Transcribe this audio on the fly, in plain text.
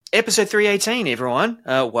Episode 318, everyone.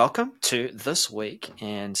 Welcome to this week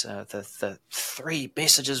and the three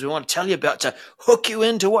messages we want to tell you about to hook you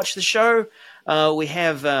in to watch the show. We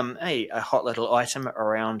have a hot little item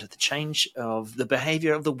around the change of the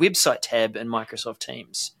behavior of the website tab in Microsoft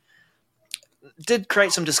Teams. Did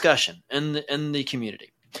create some discussion in the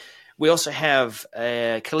community. We also have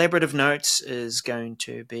collaborative notes is going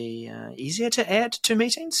to be easier to add to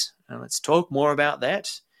meetings. Let's talk more about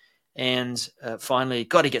that. And finally,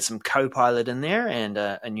 got to get some Copilot in there and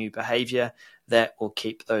a new behavior that will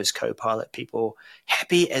keep those Copilot people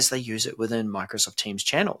happy as they use it within Microsoft Teams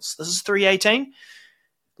channels. This is 318.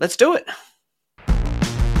 Let's do it.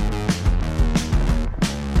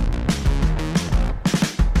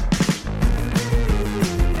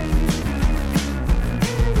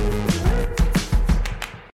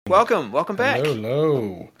 Welcome back.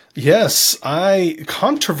 Hello. Yes,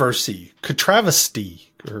 controversy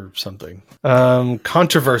or something.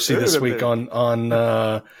 Controversy this week on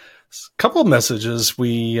a couple of messages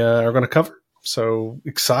we are going to cover. So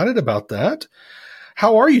excited about that.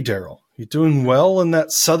 How are you, Daryl? You doing well in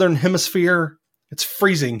that southern hemisphere? It's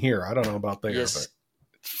freezing here. I don't know about there, yes. But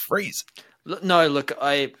it's freezing. No, look,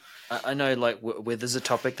 I know like weather's a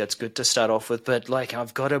topic that's good to start off with, but like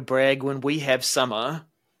I've got to brag when we have summer.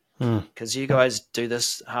 Because you guys do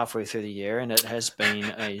this halfway through the year, and it has been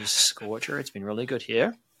a scorcher. It's been really good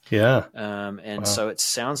here. Yeah. So it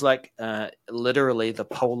sounds like literally the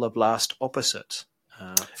polar blast opposite.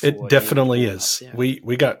 It definitely is.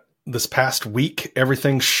 We got this past week,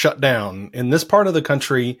 everything shut down. In this part of the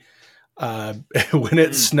country, when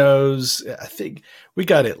it snows, I think we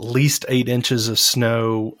got at least 8 inches of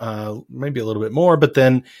snow, maybe a little bit more, but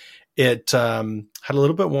then it had a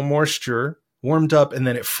little bit more moisture. Warmed up and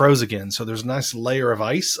then it froze again. So there's a nice layer of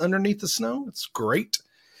ice underneath the snow. It's great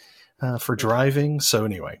for driving. So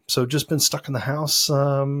anyway, just been stuck in the house.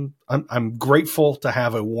 I'm grateful to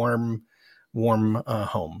have a warm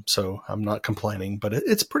home. So I'm not complaining, but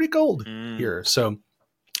it's pretty cold here. So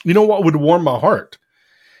you know what would warm my heart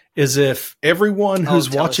is if everyone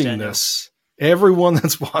who's watching this, everyone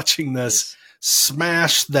that's watching this,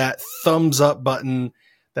 smash that thumbs up button,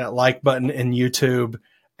 that like button in YouTube.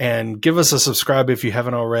 And give us a subscribe if you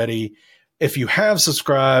haven't already. If you have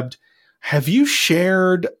subscribed, have you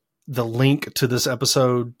shared the link to this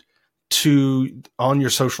episode on your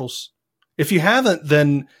socials? If you haven't,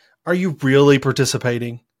 then are you really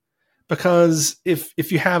participating? Because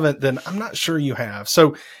if you haven't, then I'm not sure you have.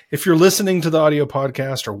 So if you're listening to the audio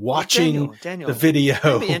podcast or watching the video,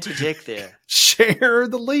 let me interject there. Share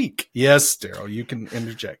the link. Yes, Daryl, you can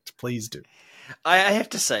interject. Please do. I have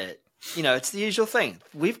to say it. You know, it's the usual thing.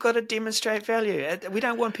 We've got to demonstrate value. We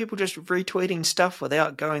don't want people just retweeting stuff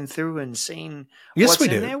without going through and seeing what's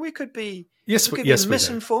in there. We could be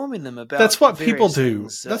misinforming them about. That's what people do.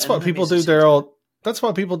 That's what people do, Daryl. That's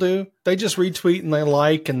what people do. They just retweet and they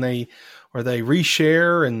like and they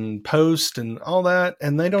reshare and post and all that,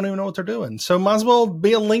 and they don't even know what they're doing. So might as well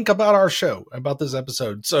be a link about our show, about this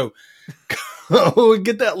episode. So go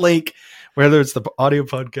get that link, whether it's the audio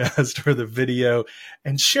podcast or the video,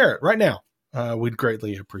 and share it right now. We'd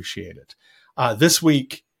greatly appreciate it. This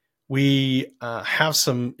week, we have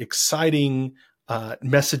some exciting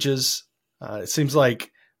messages. It seems like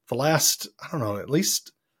at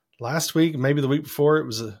least last week, maybe the week before, it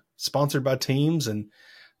was sponsored by Teams. And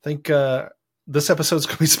I think this episode's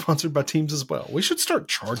going to be sponsored by Teams as well. We should start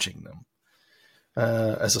charging them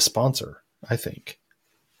as a sponsor, I think.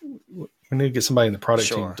 We need to get somebody in the product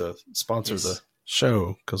team to sponsor the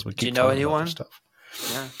show because we keep. Do you know anyone? Stuff.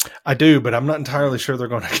 Yeah, I do, but I'm not entirely sure they're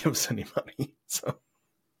going to give us any money.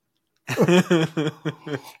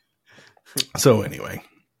 So anyway,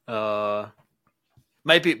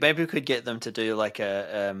 maybe we could get them to do like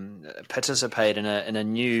participate in a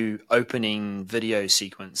new opening video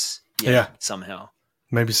sequence. Yeah, somehow.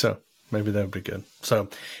 Maybe so. Maybe that would be good. So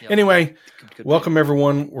anyway, welcome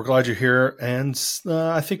everyone. We're glad you're here. And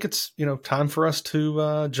I think it's time for us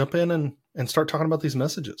to jump in and start talking about these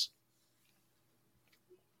messages.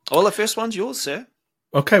 Well, the first one's yours, sir.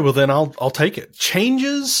 Okay, well then I'll take it.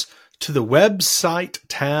 Changes to the website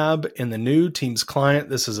tab in the new Teams client.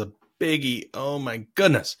 This is a biggie. Oh my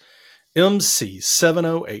goodness. MC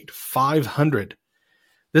 708-500.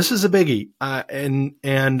 This is a biggie,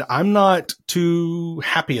 and I'm not too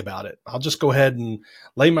happy about it. I'll just go ahead and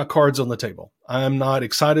lay my cards on the table. I'm not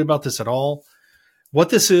excited about this at all. What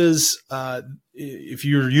this is, if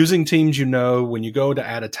you're using Teams, when you go to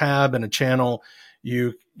add a tab in a channel,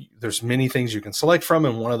 there's many things you can select from,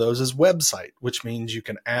 and one of those is website, which means you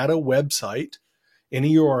can add a website,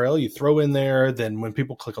 any URL you throw in there. Then when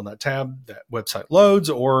people click on that tab, that website loads,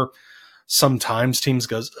 or sometimes Teams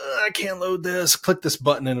goes, I can't load this. Click this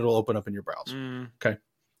button and it'll open up in your browser. Okay.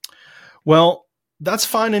 Well, that's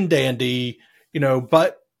fine and dandy,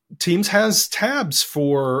 but Teams has tabs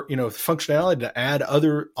for, functionality to add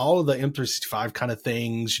all of the M365 kind of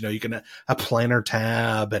things. You can a planner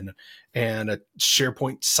tab and a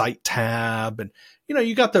SharePoint site tab, and,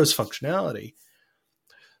 you got those functionality.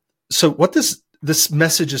 So what this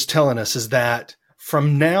message is telling us is that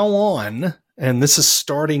from now on, and this is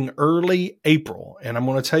starting early April, and I'm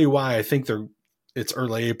going to tell you why I think it's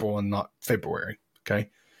early April and not February.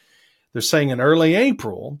 Okay. They're saying in early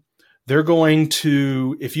April, they're going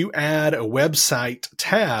to, if you add a website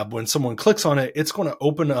tab, when someone clicks on it, it's going to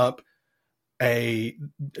open up a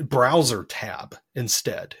browser tab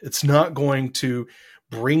instead. It's not going to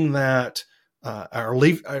bring that or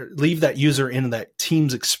leave that user in that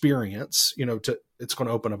Teams experience. It's going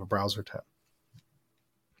to open up a browser tab.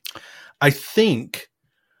 I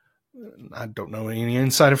don't know any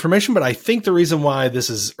inside information, but I think the reason why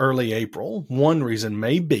this is early April, one reason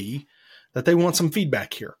may be that they want some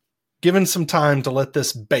feedback here, given some time to let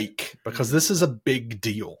this bake, because this is a big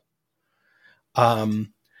deal. Why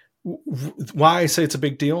I say it's a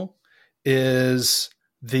big deal is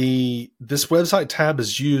this website tab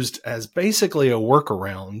is used as basically a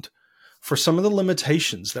workaround for some of the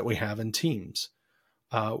limitations that we have in Teams.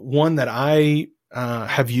 One that I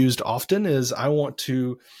have used often is I want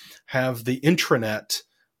to have the intranet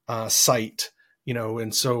site,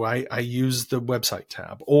 and so I use the website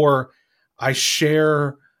tab, or I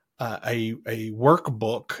share a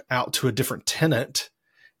workbook out to a different tenant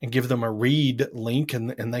and give them a read link,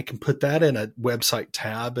 and they can put that in a website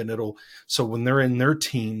tab, and so when they're in their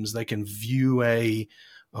Teams, they can view the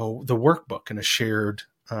workbook in a shared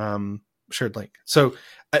link. So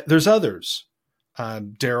there's others,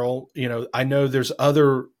 Daryl. I know there's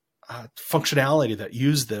other functionality that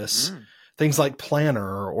use this, things like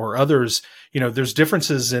Planner or others. There's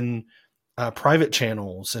differences in private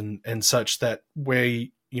channels and such that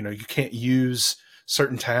way, you can't use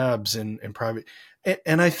certain tabs in private.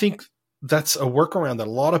 And I think that's a workaround that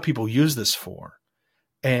a lot of people use this for.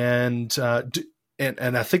 And I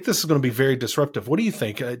think this is going to be very disruptive. What do you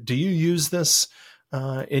think? Do you use this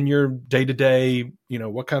in your day-to-day?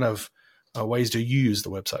 What kind of ways do you use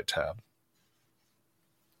the website tab?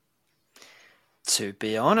 To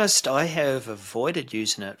be honest, I have avoided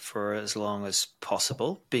using it for as long as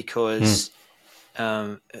possible because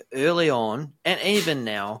early on, and even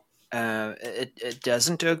now, it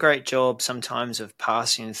doesn't do a great job sometimes of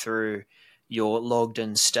passing through your logged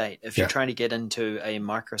in state if you're trying to get into a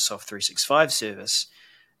Microsoft 365 service.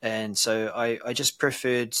 And so I just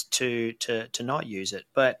preferred to not use it.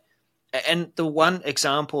 And the one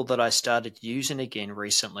example that I started using again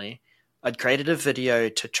recently, I'd created a video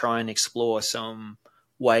to try and explore some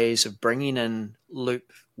ways of bringing in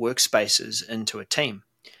Loop workspaces into a team,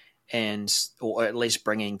 or at least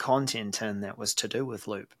bringing content in that was to do with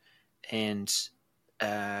Loop. And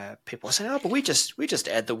people were saying, "Oh, but we just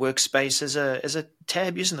add the workspace as a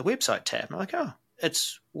tab using the website tab." And I'm like, "Oh,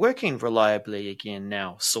 it's working reliably again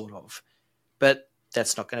now, sort of." But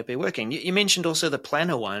that's not going to be working. You mentioned also the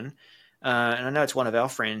Planner one, and I know it's one of our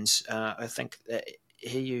friends. I think that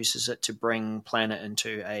he uses it to bring Planner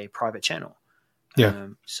into a private channel.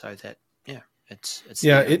 So that it's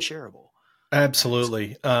shareable.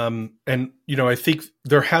 Absolutely. And I think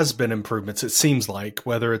there has been improvements. It seems like,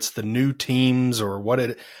 whether it's the new Teams or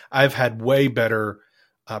I've had way better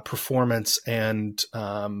performance and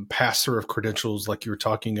pass through of credentials, like you were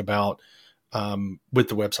talking about with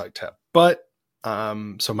the website tab. But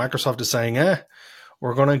so Microsoft is saying,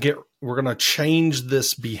 we're going to change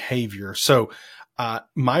this behavior. So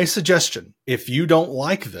my suggestion, if you don't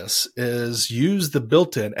like this, is use the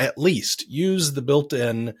built-in,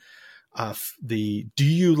 do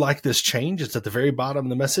you like this change? It's at the very bottom of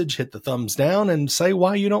the message. Hit the thumbs down and say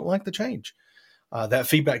why you don't like the change. That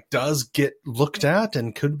feedback does get looked at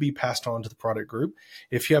and could be passed on to the product group.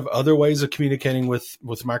 If you have other ways of communicating with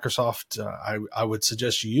Microsoft, I would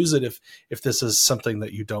suggest you use it if this is something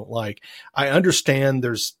that you don't like. I understand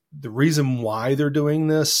there's the reason why they're doing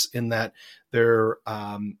this, in that they're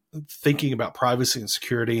thinking about privacy and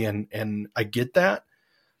security, and I get that.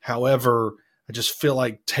 However, I just feel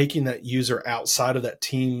like taking that user outside of that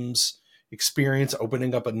Teams experience,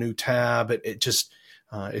 opening up a new tab, it just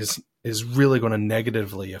is really going to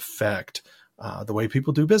negatively affect the way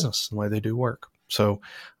people do business, the way they do work. So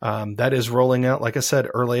that is rolling out, like I said,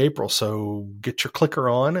 early April. So get your clicker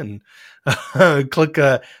on and click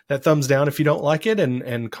that thumbs down if you don't like it,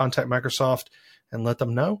 and contact Microsoft and let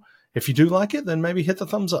them know. If you do like it, then maybe hit the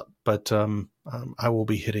thumbs up. But I will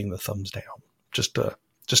be hitting the thumbs down just to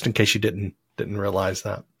just in case you didn't realize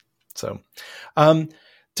that. So,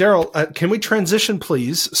 Daryl, can we transition,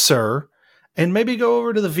 please, sir, and maybe go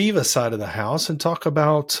over to the Viva side of the house and talk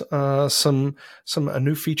about a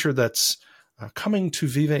new feature that's coming to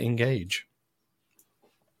Viva Engage?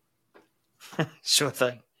 Sure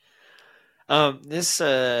thing. This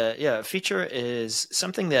feature is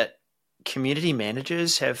something that community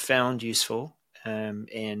managers have found useful,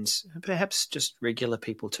 and perhaps just regular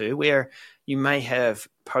people too, where you may have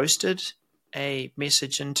posted a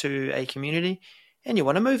message into a community and you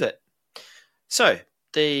want to move it. So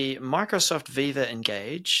the Microsoft Viva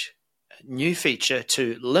Engage new feature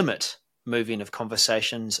to limit moving of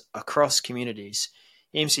conversations across communities,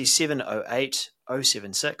 MC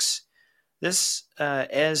 708076. This,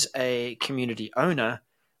 as a community owner,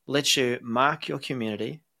 lets you mark your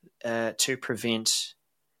community to prevent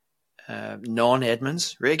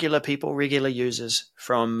non-admins, regular people, regular users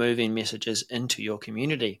from moving messages into your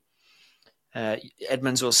community.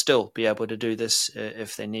 Admins will still be able to do this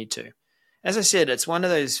if they need to. As I said, it's one of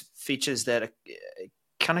those features that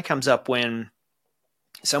kind of comes up when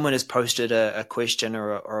someone has posted a question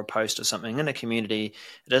or a post or something in a community.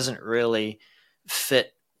 It doesn't really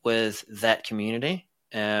fit with that community,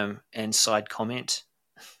 and side comment.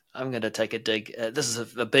 I'm going to take a dig. This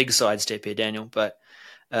is a big sidestep here, Daniel, but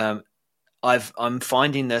I'm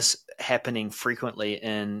finding this happening frequently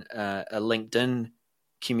in a LinkedIn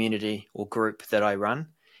community or group that I run,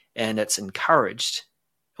 and it's encouraged,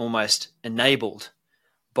 almost enabled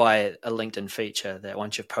by a LinkedIn feature that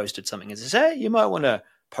once you've posted something, it says, hey, you might want to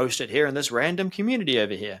post it here in this random community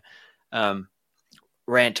over here.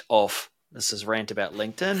 Rant off. This is rant about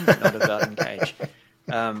LinkedIn, not about Engage.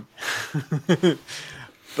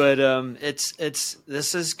 But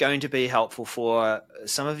this is going to be helpful for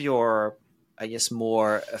some of your, I guess,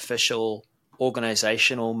 more official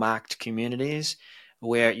organizational marked communities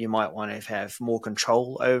where you might want to have more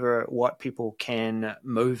control over what people can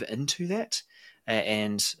move into that.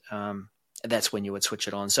 And that's when you would switch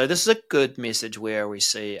it on. So this is a good message where we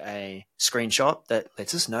see a screenshot that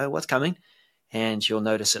lets us know what's coming. And you'll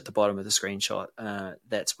notice at the bottom of the screenshot,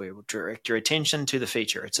 that's where we'll direct your attention to the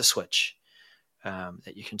feature. It's a switch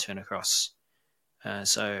that you can turn across.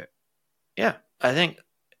 So, yeah, I think,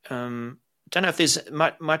 don't know if there's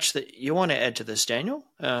much that you want to add to this, Daniel.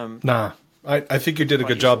 Nah, I think you did a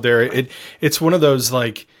good job there. It's one of those,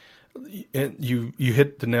 like, you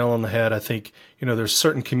hit the nail on the head. I think, there's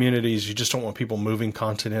certain communities you just don't want people moving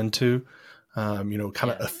content into, kind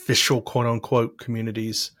of official quote unquote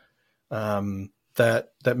communities. That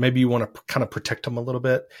maybe you want to kind of protect them a little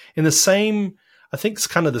bit. In the same, I think it's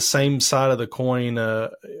kind of the same side of the coin.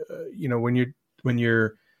 When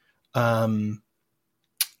you're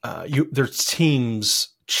there's teams,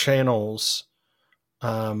 channels,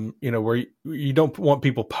 where you don't want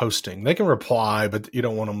people posting. They can reply, but you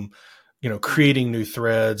don't want them, creating new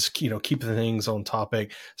threads, keeping things on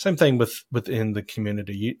topic. Same thing within the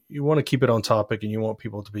community. You want to keep it on topic, and you want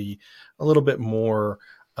people to be a little bit more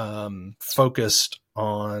focused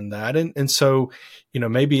on that. And so,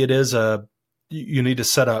 maybe it is you need to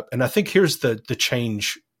set up, and I think here's the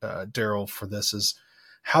change, Daryl, for this is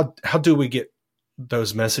how do we get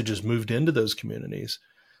those messages moved into those communities?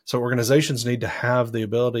 So organizations need to have the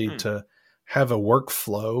ability to have a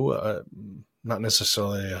workflow, not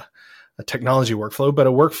necessarily a technology workflow, but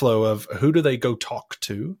a workflow of who do they go talk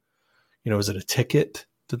to? Is it a ticket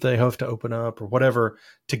that they have to open up or whatever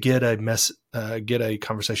to get a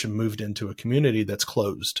conversation moved into a community that's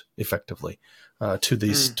closed effectively to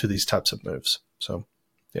these types of moves. So,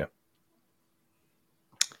 yeah.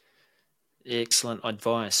 Excellent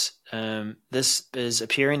advice. This is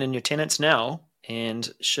appearing in your tenants now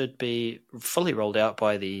and should be fully rolled out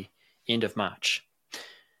by the end of March.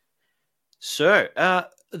 So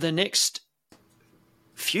the next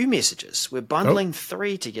few messages, we're bundling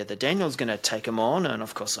 3 together. Daniel's going to take them on, and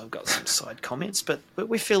of course I've got some side comments, but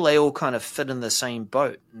we feel they all kind of fit in the same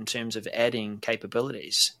boat in terms of adding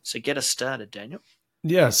capabilities. So get us started, Daniel.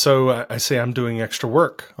 Yeah, so I say I'm doing extra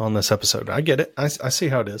work on this episode. I get it. I see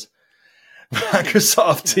how it is.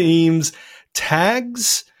 Microsoft Teams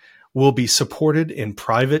tags will be supported in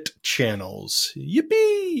private channels.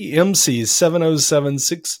 Yippee! MC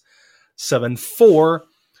 707674.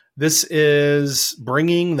 This is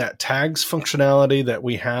bringing that tags functionality that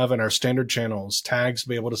we have in our standard channels. Tags to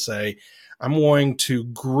be able to say, I'm going to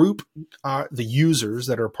group the users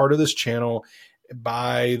that are part of this channel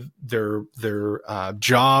by their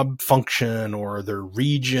job function or their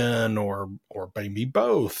region or maybe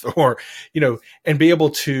both, or and be able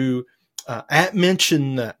to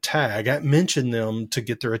mention that tag, mention them to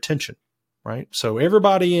get their attention. right? So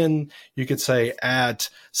everybody you could say at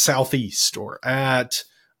Southeast or at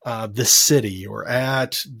this city or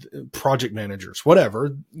at project managers,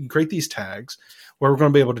 whatever, create these tags where we're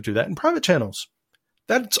going to be able to do that in private channels.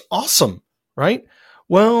 That's awesome, right?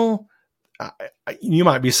 Well, you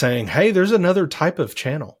might be saying, hey, there's another type of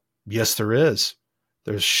channel. Yes, there is.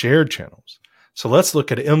 There's shared channels. So let's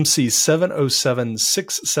look at MC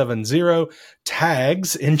 707670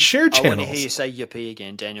 tags in shared channels. I want to hear you say yippee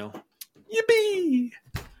again, Daniel. Yippee!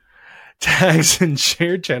 Tags in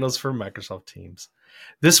shared channels for Microsoft Teams.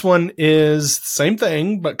 This one is the same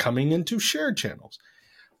thing, but coming into shared channels.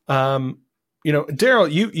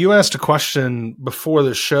 Daryl, you asked a question before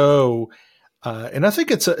the show, and I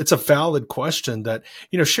think it's a valid question that,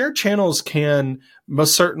 shared channels can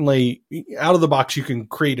most certainly, out of the box, you can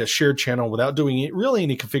create a shared channel without doing really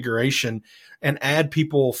any configuration and add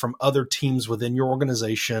people from other teams within your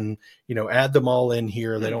organization, add them all in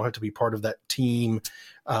here. They don't have to be part of that team.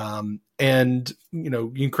 And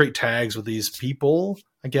you can create tags with these people,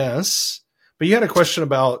 I guess. But you had a question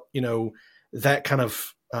about, that kind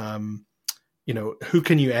of, who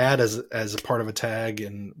can you add as a part of a tag,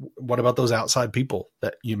 and what about those outside people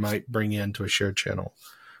that you might bring into a shared channel,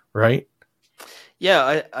 right?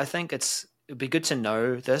 Yeah, I think it'd be good to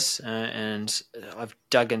know this, and I've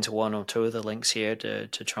dug into one or two of the links here to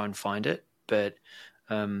try and find it. But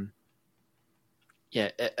I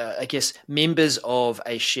guess members of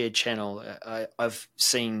a shared channel, I've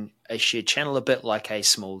seen a shared channel a bit like a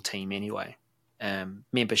small team anyway.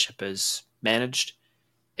 Membership is managed,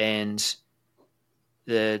 and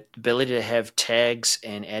the ability to have tags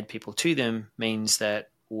and add people to them means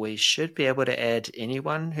that we should be able to add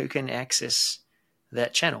anyone who can access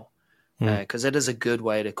that channel, because it is a good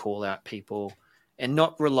way to call out people and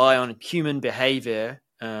not rely on human behavior,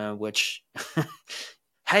 which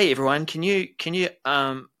hey everyone, can you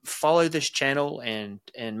follow this channel and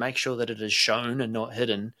make sure that it is shown and not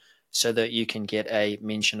hidden so that you can get a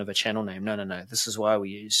mention of a channel name. No, this is why we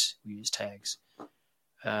use tags.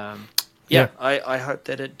 I hope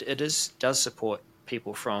that it does support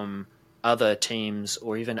people from other teams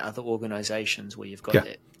or even other organizations where you've got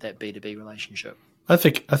that B2B relationship. I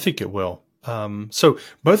think it will. So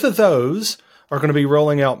both of those are going to be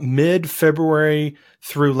rolling out mid-February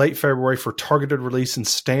through late February for targeted release, and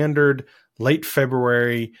standard late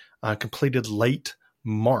February, completed late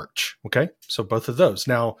March. Okay. So both of those.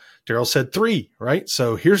 Now, Daryl said 3, right?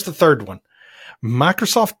 So here's the third one.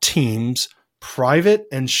 Microsoft Teams private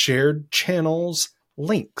and shared channels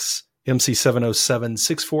links, MC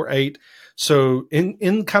 707648. So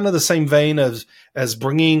in kind of the same vein as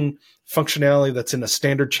bringing functionality that's in a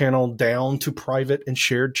standard channel down to private and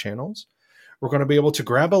shared channels, we're going to be able to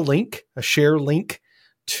grab a share link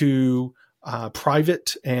to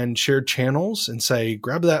private and shared channels and say,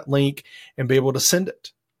 grab that link and be able to send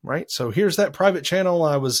it. Right. So here's that private channel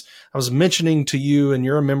I was mentioning to you and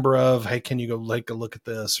you're a member of. Hey, can you go take a look at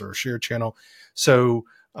this, or share channel? So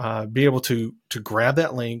be able to grab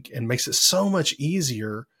that link, and makes it so much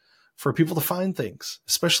easier for people to find things,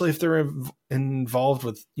 especially if they're involved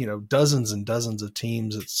with, dozens and dozens of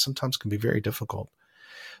teams. It sometimes can be very difficult.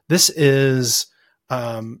 This is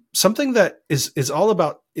something that is all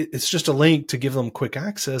about, it's just a link to give them quick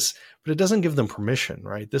access, but it doesn't give them permission,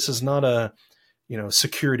 right? This is not a,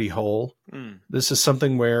 security hole. This is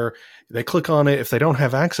something where they click on it. If they don't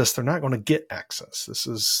have access, they're not going to get access. This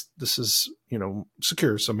is,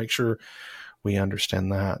 secure. So make sure we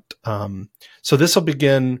understand that. So this will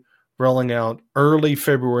begin rolling out early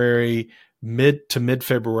February, mid to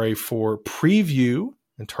mid-February for preview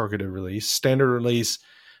and targeted release, standard release,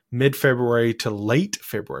 mid-February to late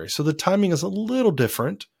February. So the timing is a little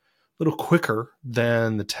different, a little quicker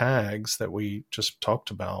than the tags that we just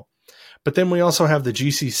talked about. But then we also have the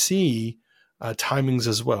GCC timings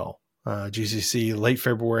as well. GCC late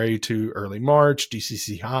February to early March,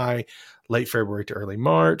 GCC high, late February to early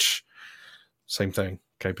March. Same thing,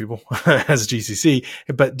 okay, people, as GCC.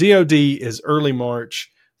 But DoD is early March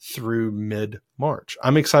through mid-March.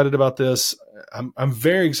 I'm excited about this. I'm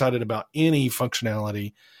very excited about any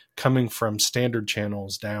functionality coming from standard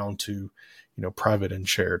channels down to, private and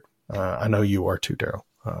shared. I know you are too, Daryl.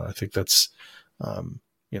 I think that's,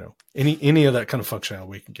 any of that kind of functionality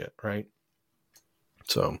we can get, right?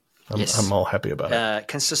 So I'm all happy about it.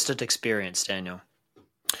 Consistent experience, Daniel.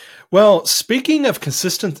 Well, speaking of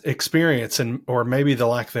consistent experience or maybe the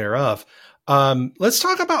lack thereof, let's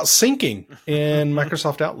talk about syncing in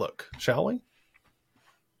Microsoft Outlook, shall we?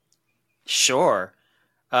 Sure.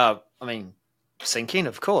 Syncing,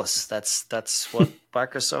 of course. That's what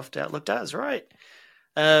Microsoft Outlook does, right?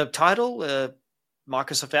 Title,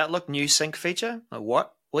 Microsoft Outlook new sync feature.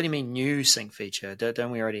 What? What do you mean new sync feature?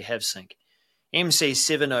 Don't we already have sync?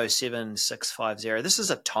 MC707650. This is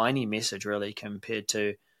a tiny message, really, compared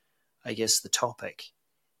to, I guess, the topic.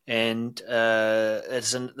 And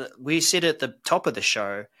we said at the top of the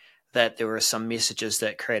show that there were some messages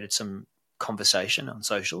that created some conversation on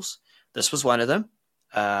socials. This was one of them.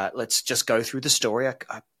 Let's just go through the story.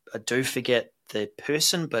 I do forget the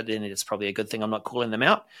person, but then it's probably a good thing I'm not calling them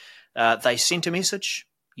out. They sent a message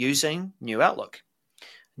using New Outlook.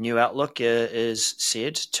 New Outlook is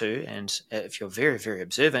said to, and if you're very, very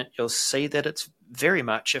observant, you'll see that it's very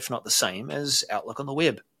much, if not the same, as Outlook on the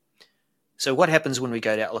web. So what happens when we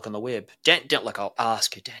go to Outlook on the web? Look, I'll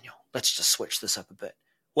ask you, Daniel. Let's just switch this up a bit.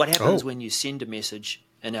 What happens when you send a message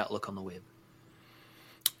in Outlook on the web?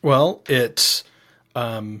 Well, it's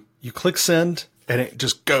you click send and it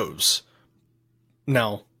just goes.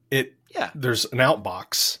 Now, there's an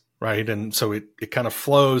outbox, right? And so it kind of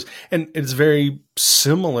flows, and it's very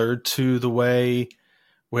similar to the way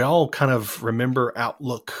we all kind of remember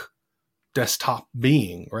Outlook desktop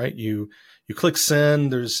being, right? You click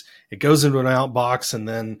send, it goes into an outbox, and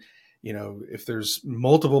then, if there's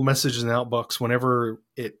multiple messages in the outbox, whenever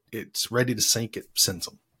it's ready to sync, it sends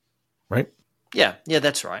them, right? Yeah,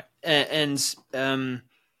 that's right. And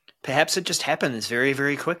perhaps it just happens very,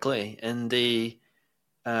 very quickly in the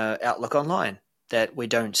Outlook Online that we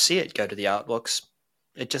don't see it go to the Outlooks.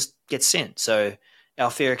 It just gets sent. So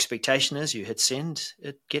our fair expectation is you hit send,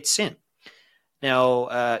 it gets sent.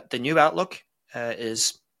 Now, the new Outlook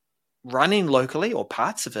is running locally, or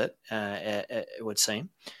parts of it, it would seem.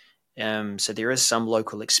 So there is some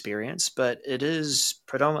local experience, but it is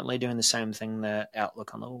predominantly doing the same thing that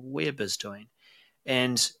Outlook on the web is doing.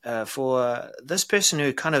 And for this person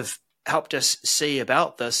who kind of helped us see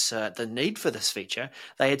about this, the need for this feature,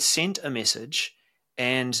 they had sent a message,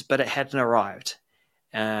 but it hadn't arrived,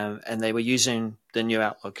 and they were using the new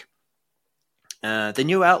Outlook. The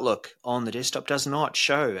new Outlook on the desktop does not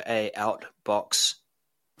show a Outbox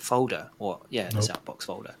folder, it's Outbox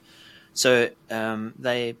folder. So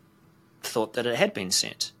they thought that it had been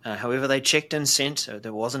sent. However, they checked in sent, so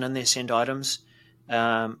there wasn't in their sent items.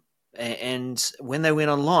 And when they went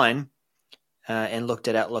online and looked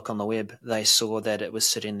at Outlook on the web, they saw that it was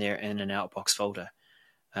sitting there in an Outbox folder.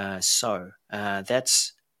 So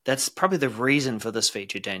that's probably the reason for this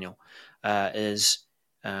feature, Daniel, is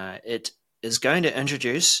it is going to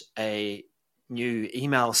introduce a new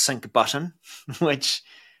email sync button, which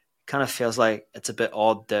kind of feels like it's a bit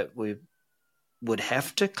odd that we would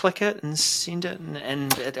have to click it and send it,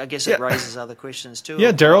 and I guess it raises other questions too.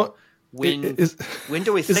 Yeah, Daryl, when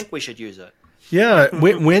do we think we should use it? Yeah,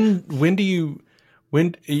 when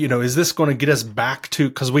is this going to get us back to,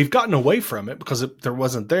 because we've gotten away from it because there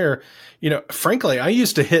wasn't there. Frankly, I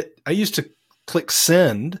used to click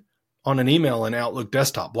send on an email in Outlook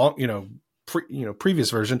desktop, previous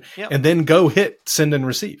version, and then go hit send and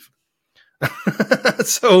receive.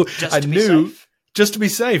 So just to be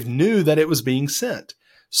safe, knew that it was being sent.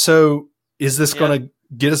 So is this going to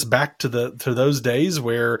get us back to those days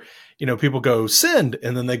where, people go send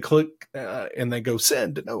and then they click and they go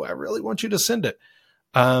send? No, I really want you to send it.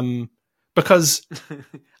 Because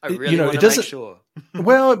I really want to make sure.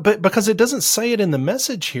 Well, but because it doesn't say it in the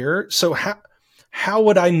message here. So how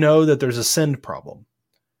would I know that there's a send problem?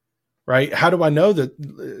 Right? How do I know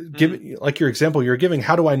that, like your example you're giving,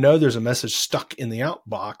 how do I know there's a message stuck in the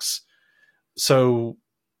outbox? So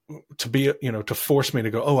to be, to force me to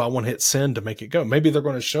go, I want to hit send to make it go. Maybe they're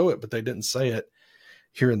going to show it, but they didn't say it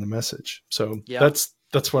here in the message. So that's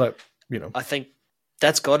what I think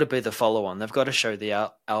that's got to be the follow on. They've got to show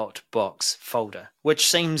the outbox folder, which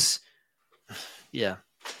seems,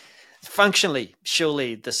 functionally,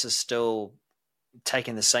 surely this is still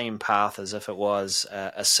taking the same path as if it was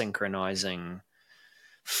a synchronizing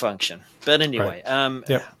function. But anyway,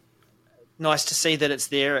 nice to see that it's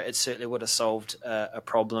there. It certainly would have solved a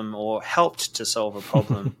problem, or helped to solve a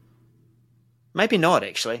problem. Maybe not,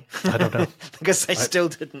 actually. I don't know. Because they still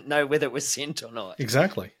didn't know whether it was sent or not.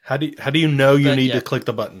 Exactly. How do you know you need to click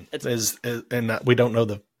the button? And we don't know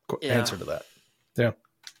the answer to that. Yeah.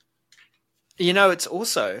 It's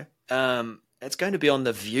also it's going to be on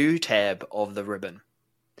the View tab of the ribbon.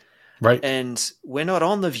 Right. And we're not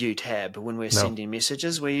on the View tab when we're sending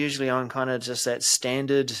messages. We're usually on kind of just that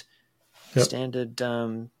standard,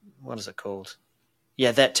 what is it called?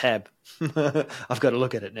 Yeah, that tab. I've got to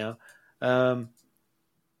look at it now.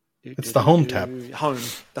 It's the Home tab.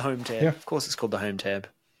 The Home tab. Yeah. Of course it's called the Home tab.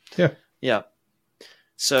 Yeah. Yeah.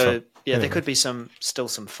 So anyway. there could be still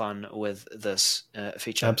some fun with this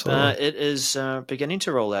feature. Absolutely. It is beginning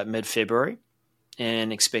to roll out mid-February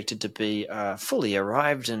and expected to be fully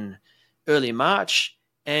arrived in early March.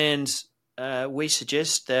 And we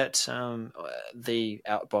suggest that the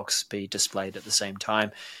outbox be displayed at the same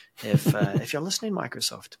time if you're listening,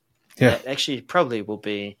 Microsoft. Yeah. That actually probably will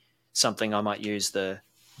be something I might use the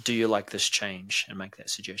 "Do you like this change?" and make that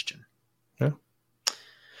suggestion. Yeah.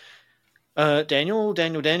 Daniel.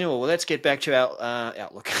 Well, let's get back to our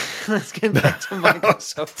Outlook. Let's get back to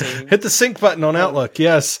Microsoft Teams. Hit the sync button on Outlook.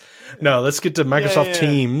 Yes. No, let's get to Microsoft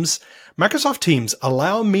Teams. Microsoft Teams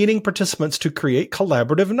allow meeting participants to create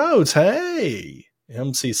collaborative notes. Hey,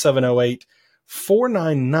 MC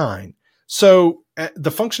 708-499. So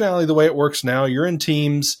the functionality, the way it works now, you're in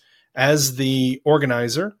Teams as the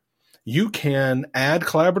organizer. You can add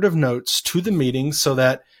collaborative notes to the meeting so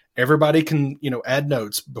that everybody can, add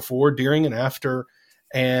notes before, during, and after.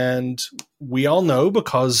 And we all know,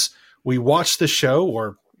 because we watch the show,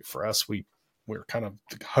 or for us, we're kind of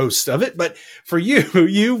the hosts of it. But for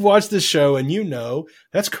you watch the show and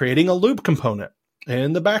that's creating a loop component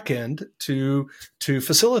in the back end to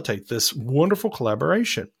facilitate this wonderful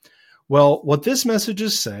collaboration. Well, what this message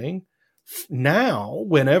is saying now,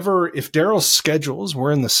 if Daryl schedules,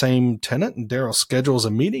 we're in the same tenant and Daryl schedules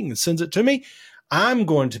a meeting and sends it to me, I'm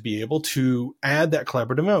going to be able to add that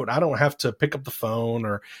collaborative note. I don't have to pick up the phone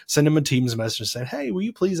or send him a Teams message saying, hey, will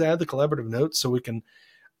you please add the collaborative note so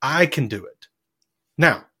I can do it.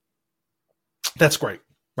 Now, that's great,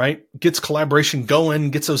 right? Gets collaboration going,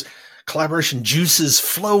 gets those collaboration juices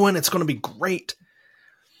flowing. It's going to be great.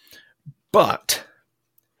 But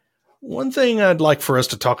one thing I'd like for us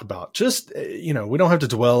to talk about, just, we don't have to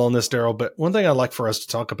dwell on this, Daryl, but one thing I'd like for us to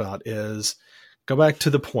talk about is go back to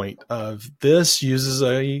the point of this uses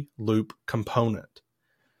a loop component,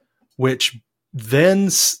 which then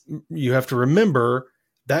you have to remember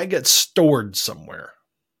that gets stored somewhere.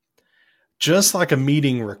 Just like a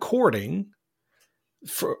meeting recording,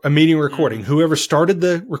 whoever started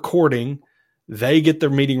the recording, they get their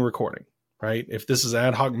meeting recording, right? If this is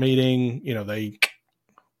ad hoc meeting,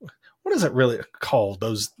 what is it really called?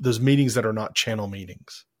 Those meetings that are not channel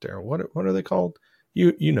meetings, Daryl, what are they called?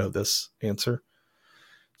 You know this answer.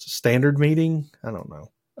 It's a standard meeting. I don't know.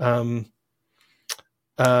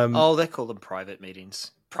 They call them private meetings.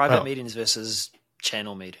 Private meetings versus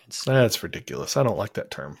channel meetings. That's ridiculous. I don't like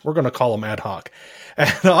that term. We're going to call them ad hoc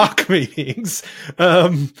meetings.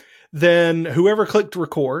 Then whoever clicked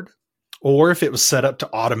record, or if it was set up to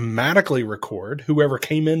automatically record, whoever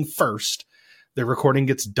came in first, the recording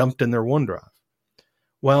gets dumped in their OneDrive.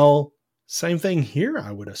 Well, same thing here,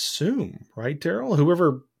 I would assume, right, Daryl?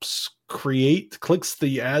 Whoever clicks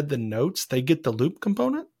the add the notes, they get the loop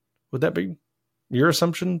component. Would that be your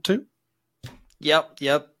assumption too? Yep.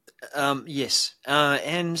 Yes.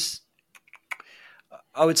 And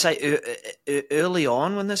I would say early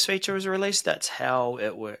on when this feature was released, that's how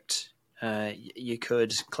it worked. You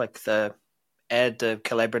could click add the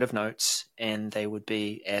collaborative notes, and they would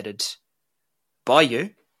be added by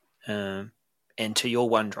you and to your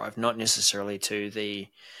OneDrive, not necessarily to the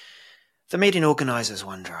meeting organizer's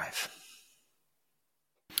OneDrive.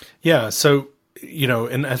 Yeah. So,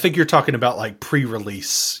 and I think you're talking about like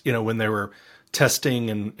pre-release, when they were testing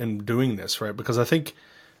and doing this, right? Because I think,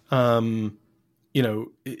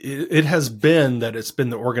 it has been that it's been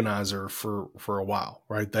the organizer for a while,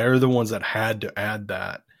 right? They're the ones that had to add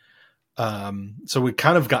that. So we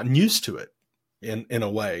kind of gotten used to it in a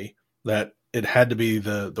way that it had to be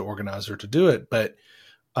the organizer to do it. But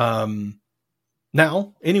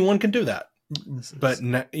now anyone can do that. But,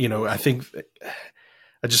 I think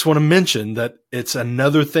I just want to mention that it's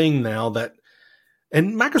another thing now that,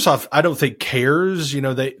 and Microsoft, I don't think cares,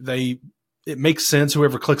 it makes sense.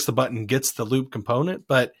 Whoever clicks the button gets the loop component,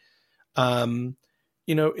 but,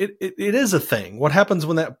 it is a thing. What happens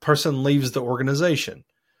when that person leaves the organization?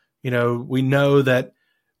 We know that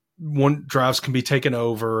OneDrives can be taken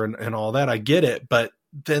over and all that. I get it, but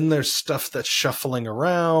then there's stuff that's shuffling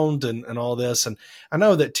around and all this. And I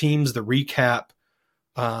know that Teams, the recap,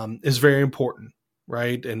 is very important,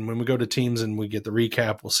 right? And when we go to Teams and we get the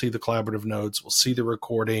recap, we'll see the collaborative notes, we'll see the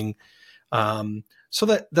recording. So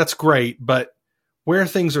that's great, but where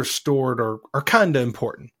things are stored are kind of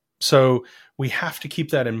important. So we have to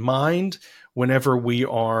keep that in mind whenever we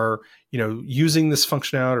are, using this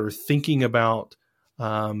functionality or thinking about,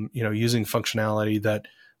 using functionality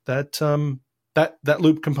that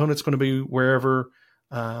loop component is going to be wherever,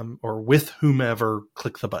 or with whomever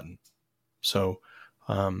click the button. So,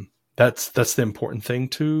 that's the important thing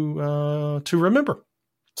to remember.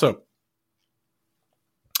 So,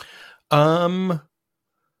 I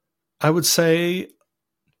would say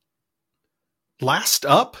last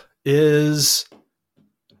up is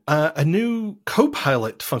a new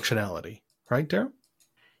Copilot functionality, right, Darren?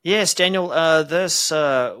 Yes, Daniel, this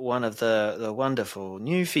one of the wonderful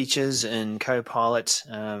new features in Copilot,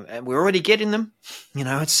 and we're already getting them.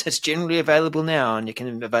 It's generally available now, and you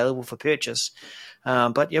can available for purchase.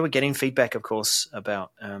 But yeah, we're getting feedback, of course,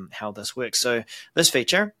 about how this works. So this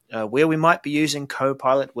feature, where we might be using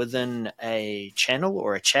Copilot within a channel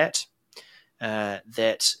or a chat,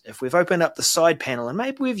 that if we've opened up the side panel and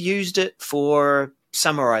maybe we've used it for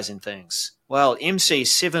summarizing things, well, MC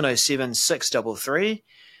 707633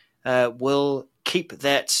 will keep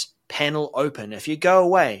that panel open. If you go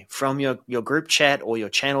away from your group chat or your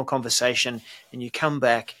channel conversation and you come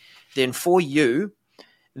back, then for you,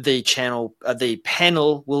 the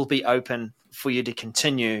panel will be open for you to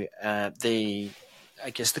continue the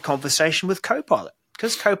conversation with Copilot,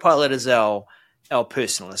 because Copilot is our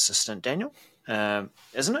personal assistant, Daniel,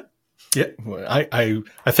 isn't it? Yeah, I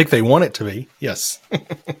think they want it to be. Yes.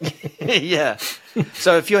 Yeah.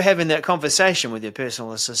 So if you're having that conversation with your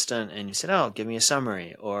personal assistant and you said, "Oh, give me a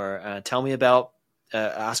summary," or tell me about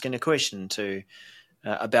asking a question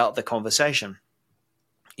about the conversation,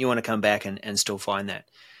 you want to come back and still find that.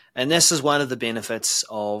 And this is one of the benefits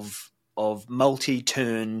of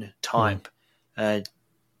multi-turn type, the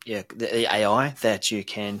AI, that you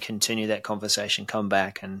can continue that conversation, come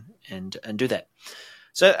back and do that.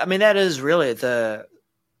 So, I mean, that is really the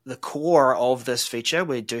core of this feature.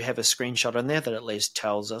 We do have a screenshot in there that at least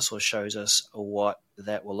tells us or shows us what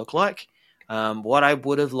that will look like. What I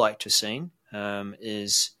would have liked to have seen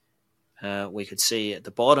is we could see at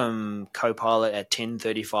the bottom Copilot at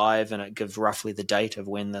 10:35, and it gives roughly the date of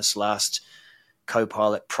when this last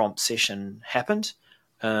Copilot prompt session happened.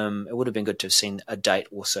 It would have been good to have seen a date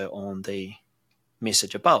also on the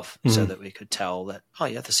message above, so that we could tell that, oh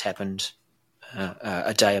yeah, this happened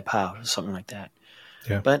a day apart or something like that.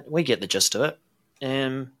 Yeah. But we get the gist of it.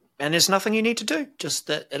 And there's nothing you need to do, just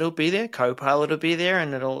that it'll be there. Copilot will be there,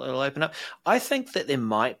 and it'll open up. I think that there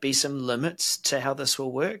might be some limits to how this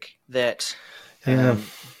will work. That,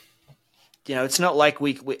 it's not like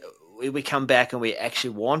we come back and we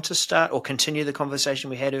actually want to start or continue the conversation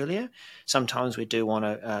we had earlier. Sometimes we do want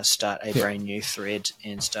to start a brand new thread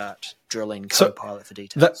and start drilling Copilot for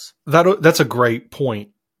details. That's a great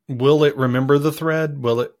point. Will it remember the thread?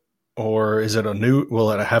 Or is it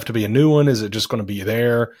will it have to be a new one? Is it just going to be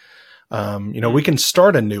there? We can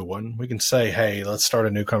start a new one. We can say, hey, let's start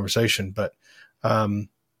a new conversation. But,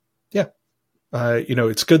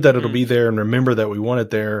 it's good that it'll be there and remember that we want it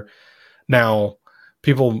there. Now,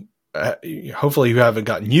 people, hopefully who haven't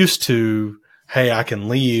gotten used to, hey, I can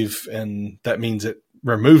leave, and that means it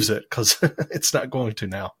removes it, because it's not going to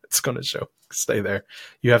now. It's going to stay there.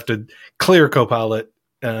 You have to clear Copilot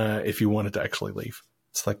if you want it to actually leave.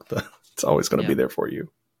 It's like it's always going to be there for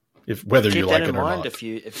you, whether you like it or not.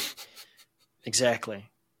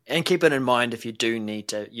 Exactly. And keep it in mind if you do need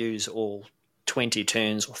to use all 20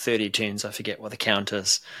 turns or 30 turns. I forget what the count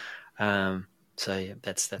is. So yeah,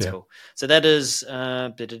 that's cool. So that is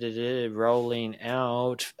rolling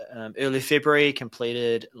out early February,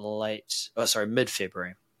 completed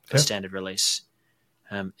mid-February, the standard release.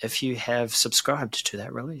 If you have subscribed to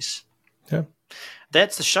that release. Yeah.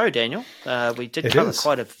 That's the show, Daniel. We did cover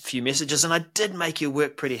quite a few messages, and I did make you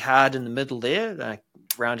work pretty hard in the middle there.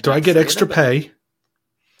 Do I get extra pay?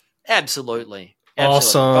 Absolutely.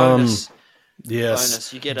 Awesome. Bonus. Yes.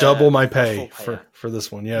 Bonus. You get double my pay for this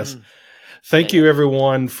one. Yes. Thank you,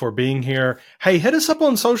 everyone, for being here. Hey, hit us up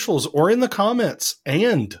on socials or in the comments.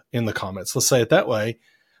 Let's say it that way.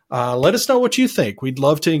 Let us know what you think. We'd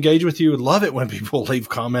love to engage with you. We'd love it when people leave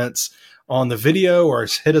comments on the video, or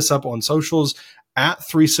hit us up on socials at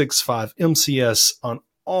 365MCS on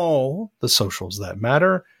all the socials that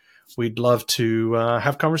matter. We'd love to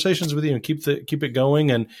have conversations with you and keep it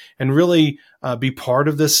going, and really be part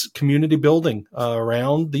of this community building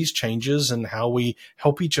around these changes and how we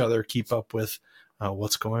help each other keep up with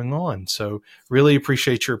what's going on. So really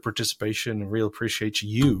appreciate your participation, and really appreciate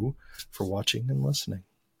you for watching and listening.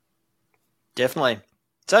 Definitely.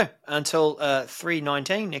 So until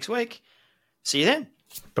 3:19 next week, see you then.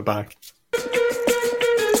 Bye-bye.